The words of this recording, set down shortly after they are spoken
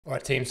All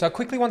right, team. So I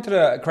quickly wanted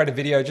to create a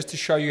video just to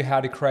show you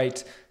how to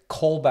create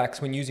callbacks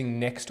when using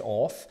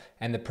NextAuth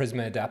and the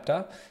Prisma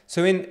adapter.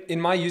 So in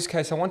my use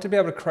case, I want to be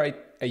able to create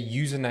a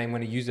username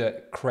when a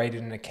user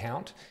created an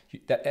account.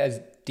 That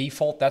as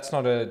default, that's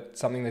not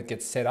something that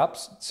gets set up.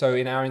 So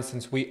in our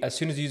instance, as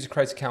soon as the user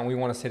creates an account, we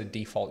want to set a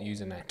default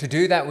username. To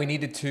do that, we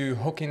needed to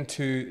hook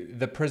into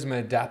the Prisma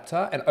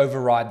adapter and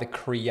override the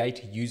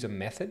createUser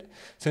method.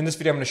 So in this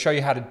video, I'm going to show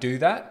you how to do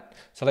that.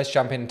 So let's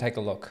jump in and take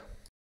a look.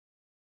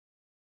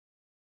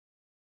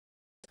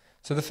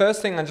 So the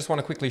first thing I just want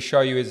to quickly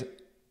show you is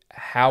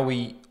how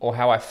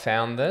I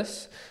found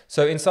this.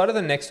 So inside of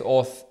the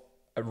NextAuth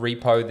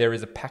repo, there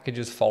is a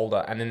packages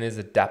folder and then there's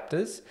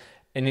adapters.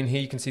 And in here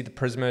you can see the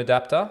Prisma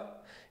adapter.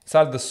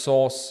 Inside of the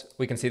source,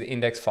 we can see the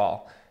index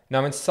file.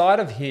 Now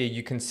inside of here,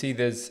 you can see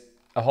there's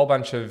a whole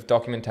bunch of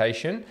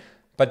documentation,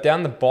 but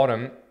down the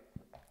bottom,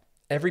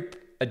 every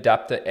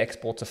adapter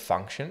exports a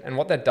function. And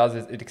what that does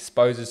is it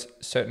exposes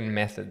certain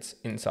methods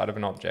inside of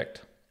an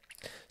object.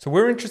 So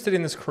we're interested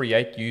in this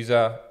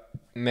createUser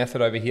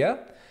method over here.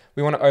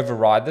 We want to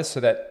override this so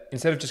that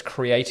instead of just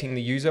creating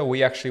the user,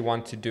 we actually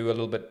want to do a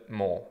little bit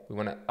more. We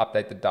want to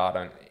update the data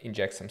and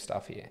inject some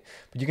stuff here.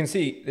 But you can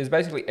see there's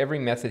basically every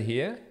method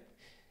here.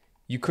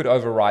 You could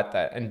overwrite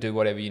that and do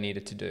whatever you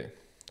needed to do,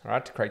 all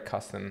right, to create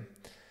custom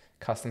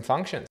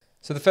functions.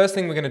 So the first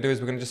thing we're going to do is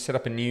we're going to just set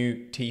up a new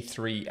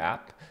T3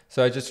 app.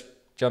 So I just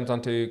jumped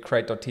onto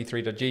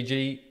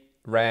create.t3.gg,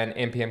 ran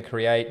npm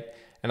create,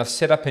 and I've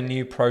set up a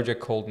new project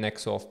called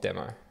NextAuth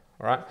demo.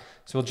 All right,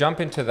 so we'll jump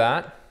into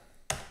that.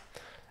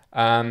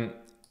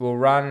 We'll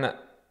run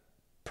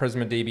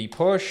Prisma DB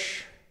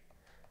push,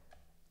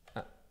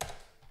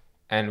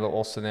 and we'll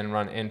also then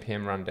run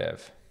npm run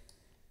dev.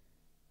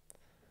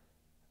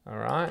 All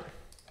right.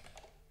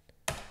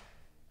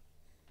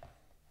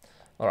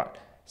 All right.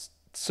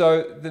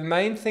 So the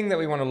main thing that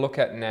we want to look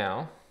at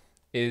now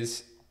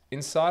is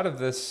inside of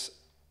this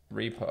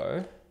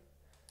repo.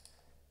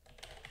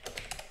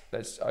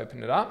 Let's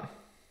open it up.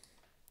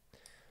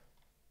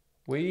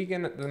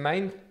 The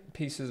main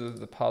pieces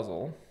of the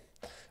puzzle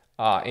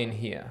are in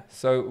here.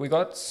 So we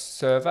got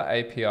server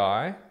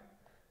API.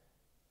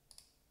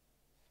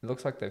 It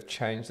looks like they've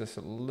changed this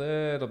a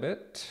little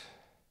bit.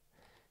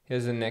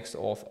 Here's the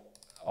NextAuth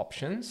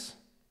options.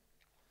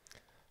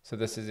 So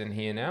this is in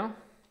here now.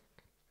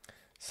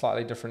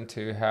 Slightly different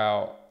to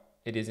how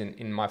it is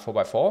in my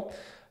 4x4.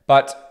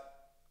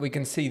 But we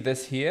can see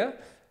this here.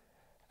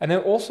 And then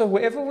also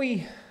wherever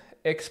we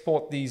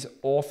export these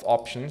auth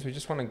options, we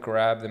just want to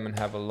grab them and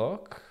have a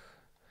look.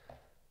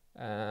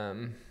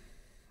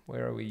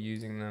 Where are we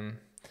using them?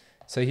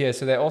 So here,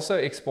 so they're also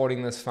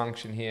exporting this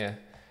function here.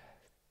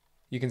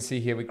 You can see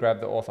here we grab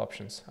the auth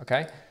options,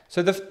 okay?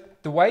 So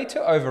the way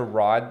to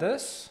override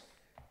this,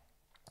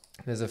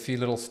 there's a few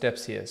little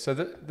steps here. So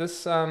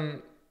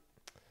I'm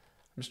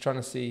just trying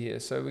to see here.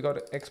 So we got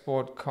to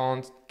export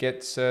const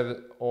get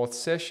server auth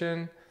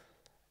session.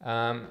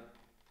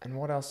 And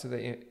what else do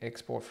they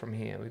export from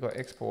here? We've got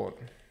export,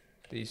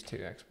 these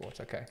two exports,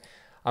 okay.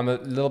 It's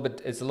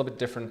a little bit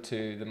different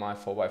to the my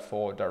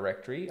 4x4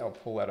 directory. I'll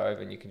pull that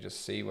over and you can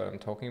just see what I'm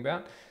talking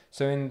about.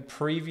 So in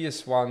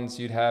previous ones,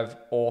 you'd have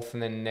auth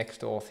and then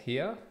NextAuth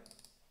here.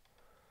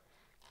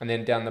 And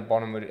then down the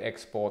bottom would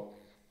export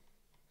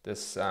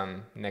this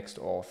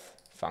NextAuth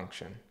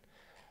function,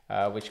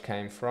 which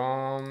came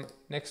from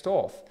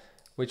NextAuth,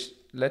 which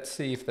let's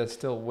see if they're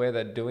still where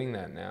they're doing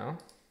that now.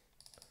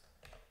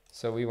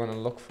 So we want to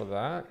look for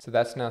that. So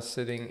that's now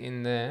sitting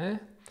in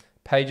there.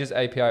 Pages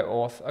API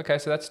auth. Okay,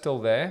 so that's still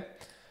there.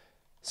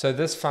 So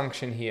this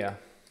function here.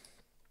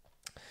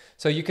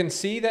 So you can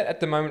see that at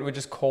the moment we're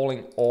just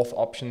calling auth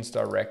options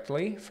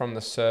directly from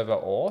the server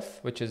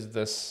auth, which is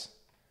this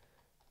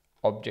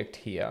object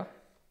here.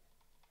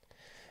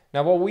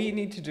 Now what we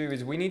need to do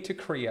is we need to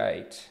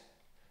create,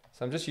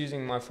 so I'm just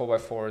using my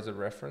 4x4 as a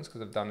reference because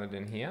I've done it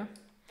in here.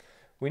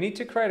 We need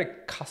to create a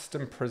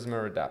custom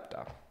Prisma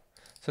adapter.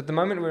 So at the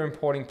moment we're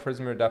importing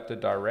Prisma adapter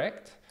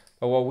direct,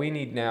 but what we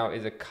need now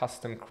is a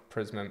custom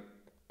Prisma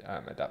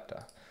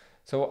adapter.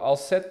 So I'll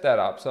set that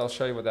up. So I'll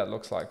show you what that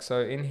looks like. So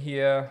in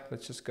here,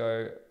 let's just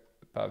go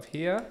above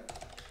here.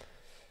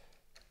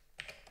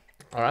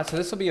 All right, so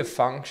this will be a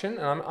function,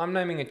 and I'm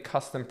naming it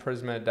custom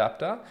Prisma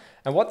adapter.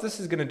 And what this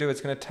is going to do, it's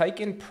going to take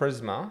in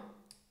Prisma,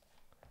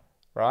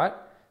 right?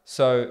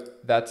 So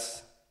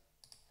that's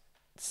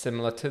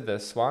similar to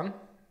this one,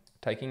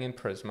 taking in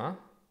Prisma.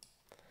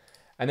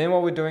 And then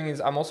what we're doing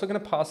is I'm also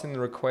going to pass in the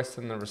request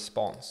and the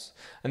response.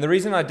 And the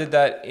reason I did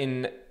that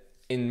in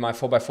my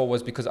 4x4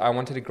 was because I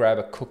wanted to grab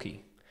a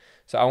cookie.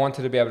 So I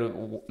wanted to be able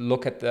to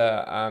look at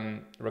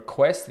the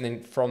request, and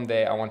then from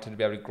there I wanted to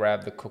be able to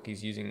grab the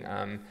cookies using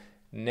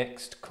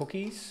next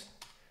cookies.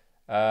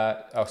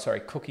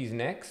 Cookies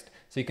next.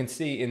 So you can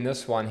see in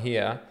this one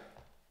here,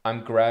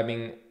 I'm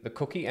grabbing the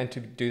cookie, and to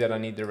do that I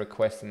need the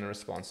request and the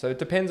response. So it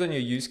depends on your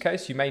use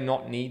case. You may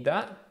not need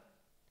that.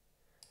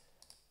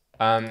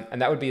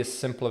 And that would be a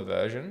simpler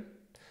version.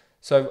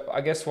 So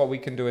I guess what we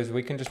can do is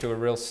we can just do a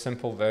real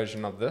simple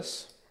version of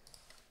this.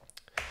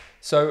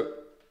 So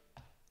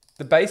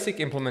the basic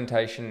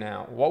implementation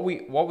now, what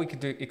we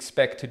could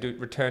expect to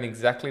return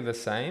exactly the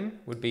same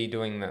would be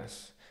doing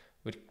this.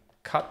 We'd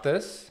cut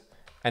this,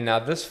 and now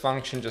this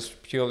function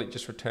just purely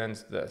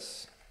returns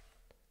this.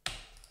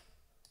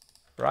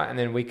 Right, and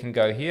then we can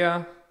go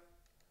here,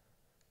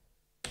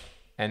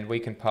 and we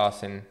can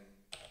pass in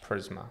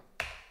Prisma.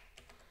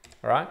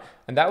 All right,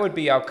 and that would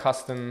be our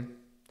custom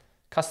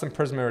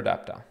Prisma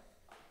adapter.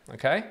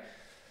 Okay,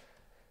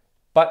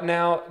 but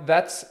now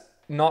that's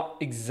not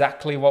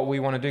exactly what we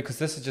want to do, because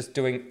this is just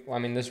doing, I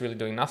mean, this is really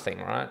doing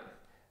nothing, right?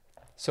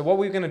 So what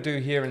we're going to do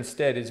here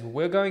instead is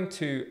we're going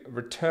to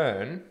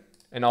return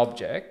an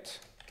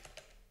object.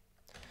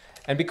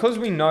 And because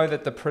we know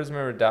that the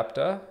Prisma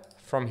adapter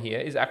from here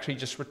is actually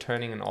just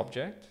returning an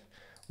object,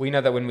 we know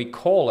that when we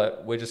call it,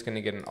 we're just going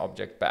to get an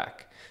object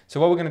back.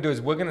 So what we're going to do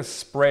is we're going to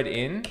spread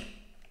in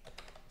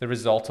the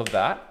result of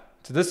that.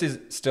 So this is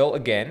still,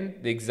 again,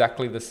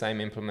 exactly the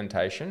same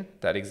implementation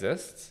that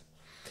exists.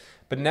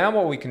 But now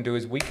what we can do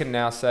is we can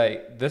now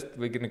say this,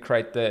 we're going to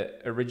create the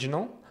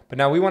original, but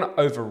now we want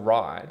to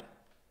override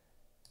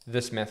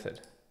this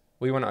method.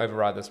 We want to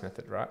override this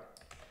method, right?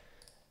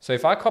 So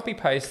if I copy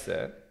paste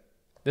it,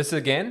 this is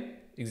again,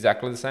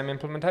 exactly the same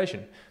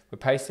implementation. We're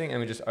pasting and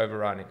we're just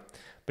overriding.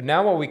 But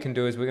now what we can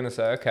do is we're going to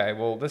say, okay,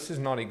 well, this is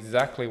not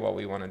exactly what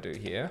we want to do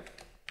here.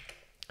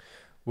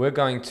 We're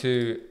going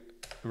to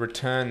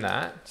return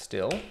that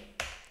still,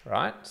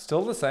 right?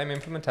 Still the same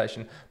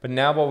implementation. But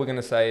now what we're going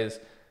to say is,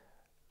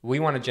 we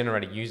want to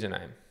generate a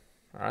username.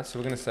 All right, so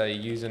we're going to say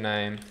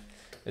username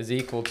is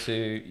equal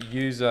to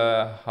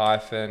user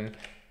hyphen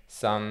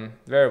some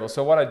variable.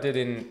 So what I did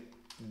in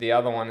the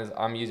other one is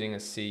I'm using a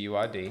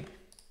CUID.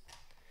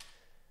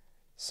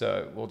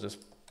 So we'll just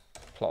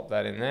plop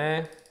that in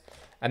there.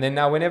 And then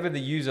now whenever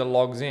the user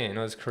logs in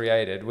or is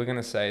created, we're going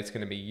to say it's going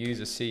to be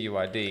user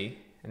CUID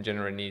and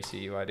generate a new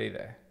CUID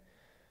there.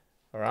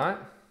 All right.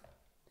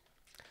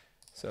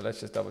 So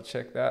let's just double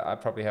check that. I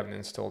probably haven't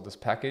installed this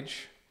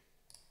package.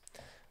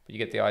 You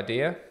get the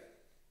idea,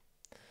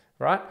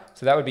 right?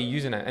 So that would be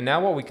username. And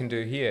now what we can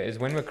do here is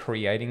when we're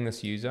creating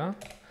this user,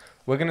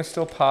 we're going to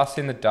still pass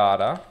in the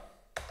data,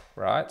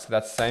 right? So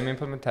that's the same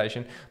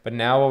implementation. But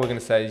now what we're going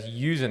to say is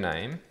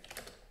username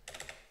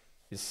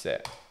is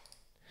set.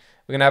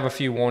 We're going to have a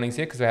few warnings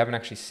here because we haven't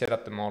actually set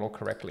up the model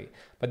correctly.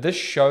 But this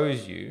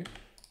shows you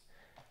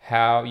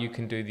how you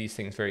can do these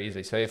things very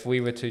easily. So if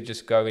we were to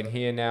just go in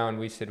here now and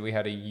we said we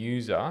had a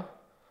user,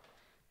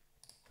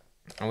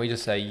 and we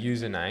just say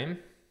username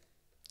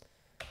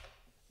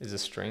is a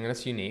string and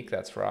it's unique,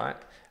 that's right.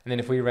 And then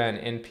if we ran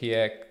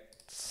npx,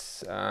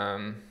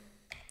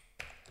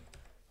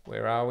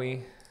 where are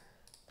we?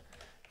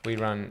 We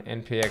run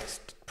npx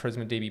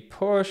prisma.db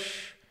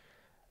push,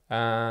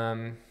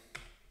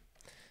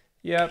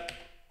 yep,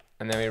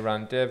 and then we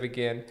run dev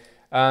again.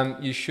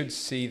 You should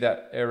see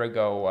that error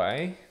go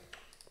away.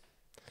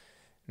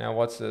 Now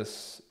what's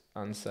this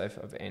unsafe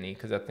of any?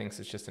 Because that thinks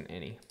it's just an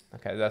any.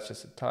 Okay, that's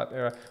just a type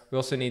error. We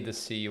also need the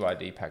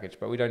CUID package,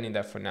 but we don't need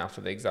that for now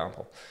for the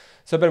example.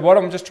 So, but what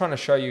I'm just trying to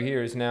show you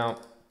here is now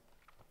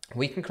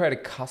we can create a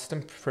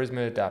custom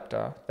Prisma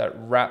adapter that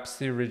wraps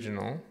the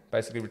original,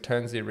 basically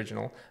returns the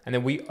original, and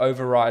then we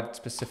override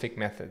specific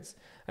methods.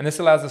 And this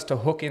allows us to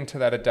hook into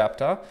that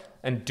adapter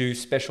and do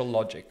special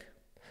logic.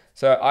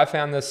 So I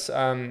found this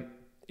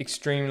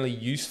extremely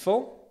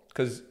useful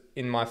because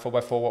in my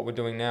 4x4, what we're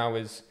doing now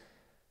is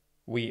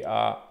we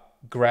are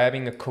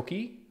grabbing a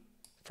cookie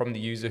from the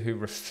user who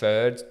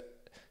referred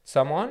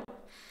someone.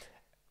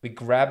 We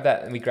grab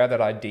that and we grab that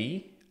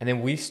ID. And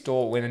then we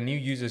store, when a new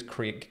user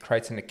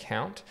creates an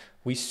account,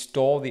 we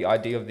store the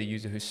ID of the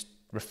user who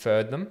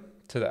referred them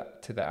to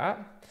the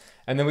app.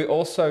 And then we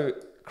also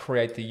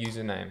create the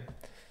username.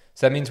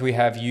 So that means we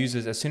have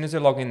users, as soon as they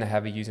log in, they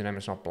have a username,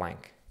 it's not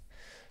blank.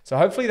 So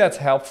hopefully that's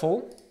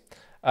helpful.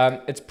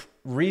 It's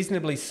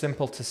reasonably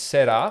simple to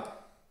set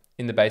up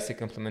in the basic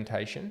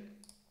implementation.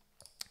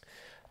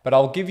 But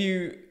I'll give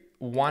you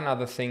one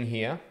other thing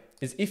here,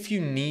 is if you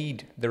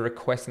need the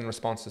request and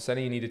response, so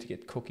say you needed to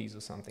get cookies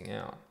or something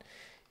out,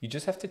 you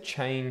just have to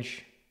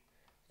change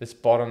this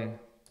bottom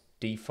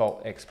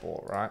default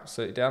export, right?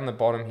 So down the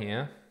bottom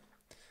here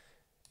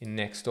in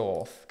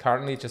NextAuth,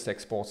 currently it just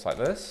exports like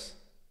this.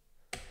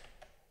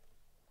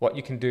 What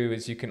you can do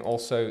is you can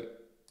also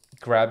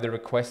grab the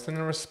request and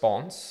the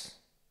response,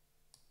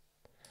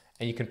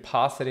 and you can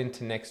pass it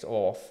into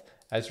NextAuth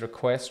as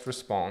request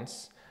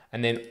response,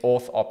 and then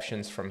auth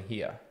options from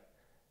here.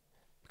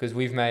 Because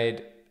we've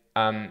made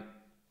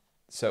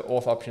so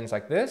auth options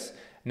like this.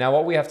 Now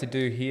what we have to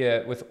do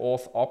here with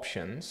auth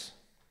options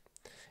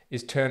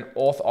is turn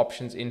auth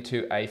options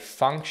into a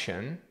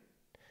function,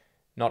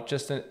 not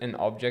just an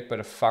object, but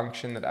a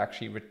function that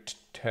actually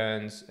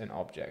returns an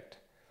object,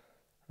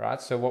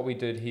 right? So what we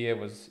did here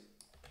was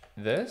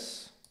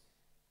this,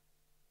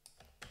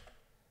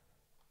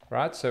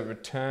 right? So it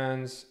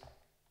returns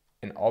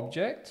an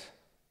object.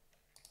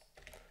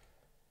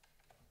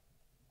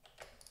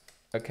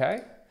 Okay,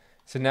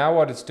 so now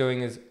what it's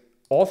doing is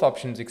auth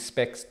options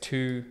expects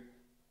two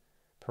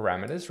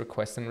parameters,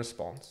 request and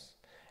response.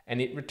 and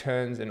it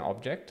returns an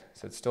object.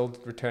 So it's still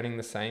returning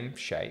the same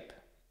shape.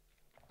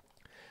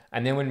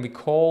 And then when we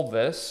call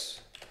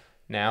this,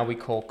 now we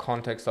call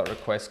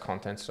context.request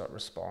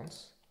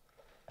contents.response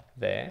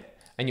there.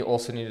 And you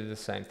also need to do the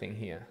same thing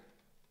here,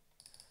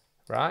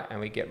 right?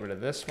 And we get rid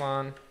of this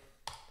one.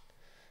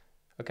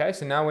 Okay,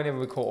 so now whenever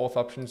we call auth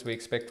options, we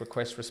expect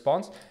request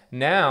response.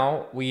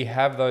 Now we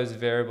have those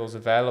variables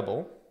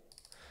available.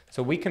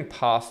 So we can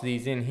pass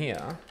these in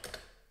here,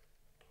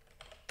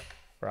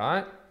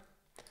 right?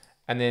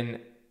 And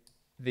then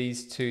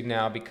these two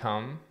now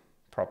become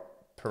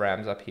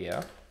params up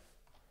here.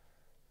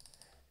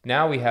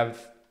 Now we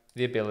have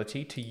the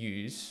ability to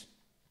use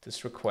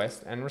this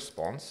request and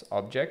response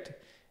object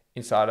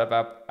inside of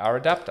our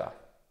adapter.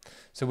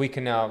 So we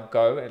can now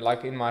go,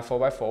 like in my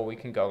 4x4, we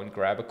can go and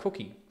grab a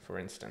cookie, for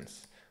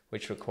instance,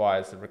 which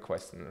requires the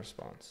request and the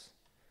response.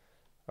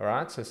 All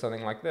right, so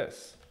something like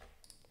this.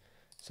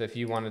 So if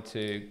you wanted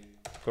to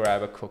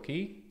grab a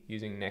cookie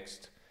using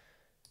next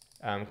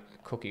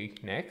cookie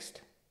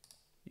next,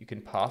 you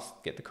can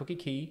get the cookie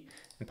key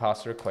and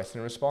pass the request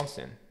and response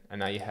in. And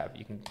now you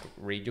can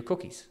read your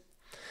cookies.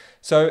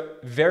 So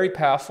very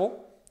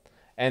powerful,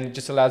 and it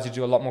just allows you to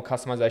do a lot more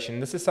customization.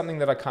 This is something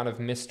that I kind of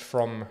missed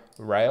from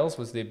Rails,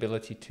 was the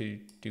ability to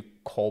do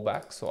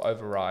callbacks or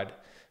override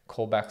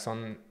callbacks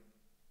on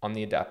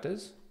the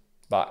adapters.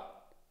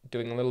 But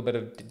doing a little bit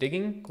of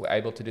digging, we're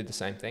able to do the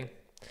same thing.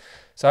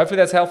 So hopefully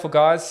that's helpful,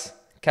 guys.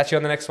 Catch you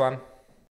on the next one.